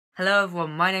Hello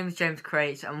everyone, my name is James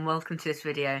Crate and welcome to this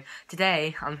video.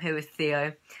 Today I'm here with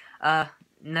Theo.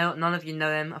 None of you know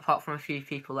him apart from a few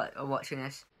people that are watching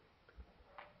this.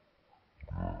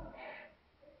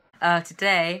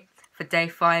 Today, for day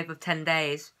 5 of 10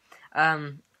 days,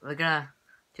 we're gonna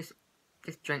just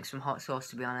drink some hot sauce,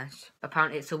 to be honest.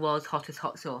 Apparently it's the world's hottest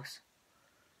hot sauce.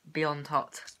 Beyond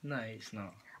hot. No, it's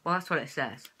not. Well, that's what it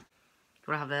says. Do you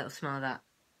want to have a little smell of that?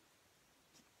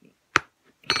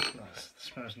 It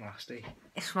smells nasty.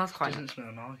 It smells quite It doesn't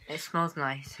smell nice. It smells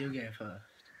nice. You'll get it first.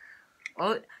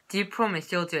 Oh, do you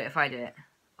promise you'll do it if I do it?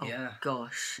 Oh, yeah.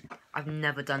 Gosh, I've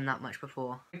never done that much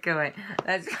before. Okay, wait,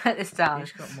 let's get this down.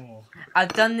 Who's got more?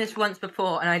 I've done this once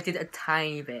before and I did a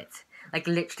tiny bit. Like,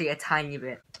 literally a tiny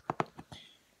bit.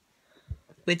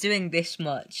 We're doing this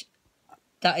much.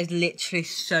 That is literally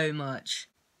so much.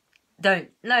 Don't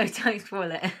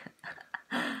spoil it.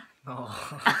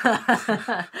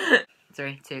 Oh.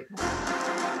 3, 2.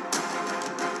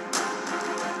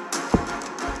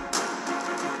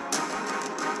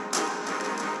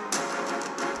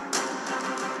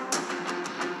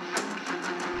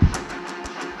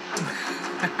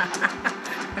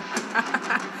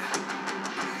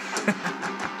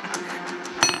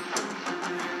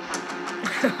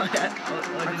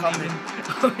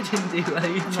 I didn't do that.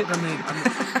 I'm not gonna move.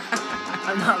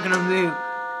 I'm not gonna move.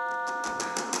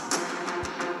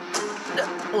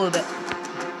 All of it.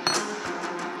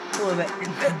 All of it.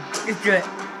 Just do it.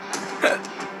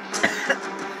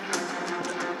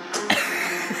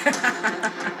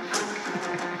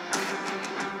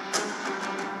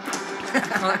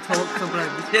 I can't talk so bloody.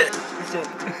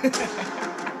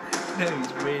 No,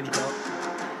 he's really hot.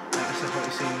 That's what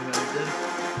you've seen me do.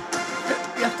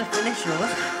 You have to finish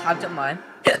yours. I've done mine.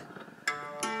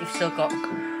 You've still got.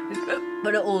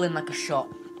 Put it all in like a shot.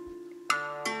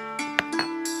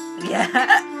 Yeah.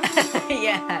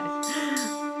 Yes.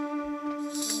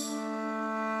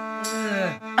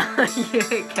 Are you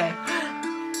okay?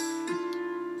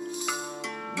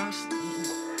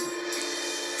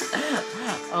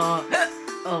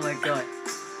 Oh my god.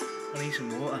 I need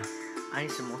some water. I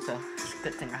need some water. It's a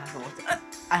good thing I have water.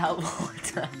 I have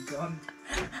water. I'm gone.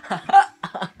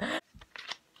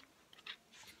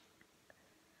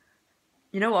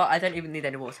 You know what? I don't even need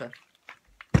any water.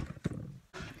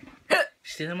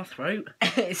 Still in my throat.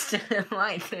 It's still in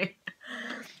my throat.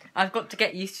 I've got to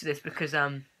get used to this because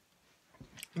I'm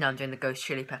doing the ghost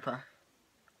chili pepper.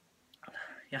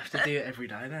 You have to do it every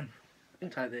day then.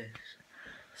 It's like this.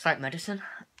 It's like medicine.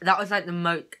 That was like the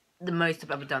most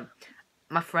I've ever done.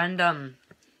 My friend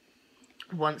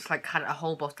once like had a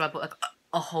whole bottle. I bought like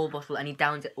a whole bottle and he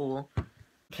downed it all.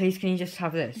 Please, can you just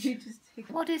have this?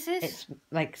 What is this? It's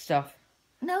like stuff.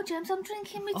 No, James, I'm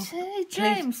drinking my tea. Please,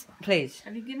 James. please.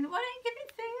 Have you given? Why don't you give it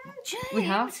to James? We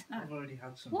have. I've already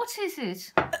had some. What is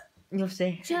it? You'll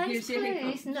see. James,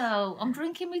 please. No, I'm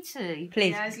drinking my tea.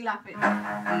 Please. Yeah, it's laughing.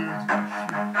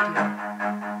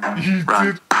 You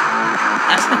did.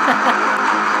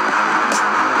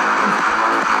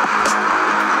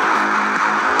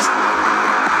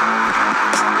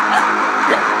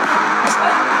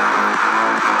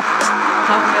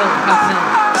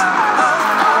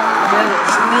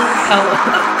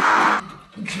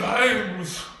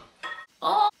 James!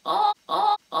 Oh,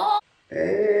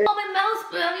 my mouth's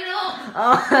burning up.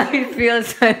 Oh, I feel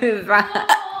so bad.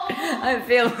 I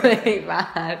feel really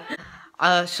bad.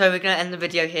 So we're gonna end the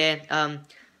video here.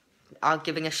 I'm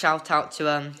giving a shout out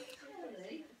to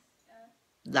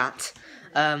that.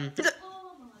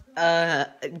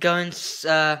 Go and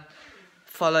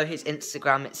follow his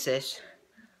Instagram. It's this.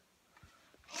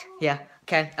 Yeah.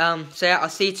 Okay. So yeah, I'll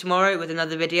see you tomorrow with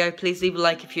another video. Please leave a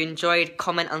like if you enjoyed,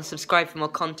 comment and subscribe for more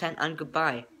content, and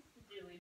goodbye.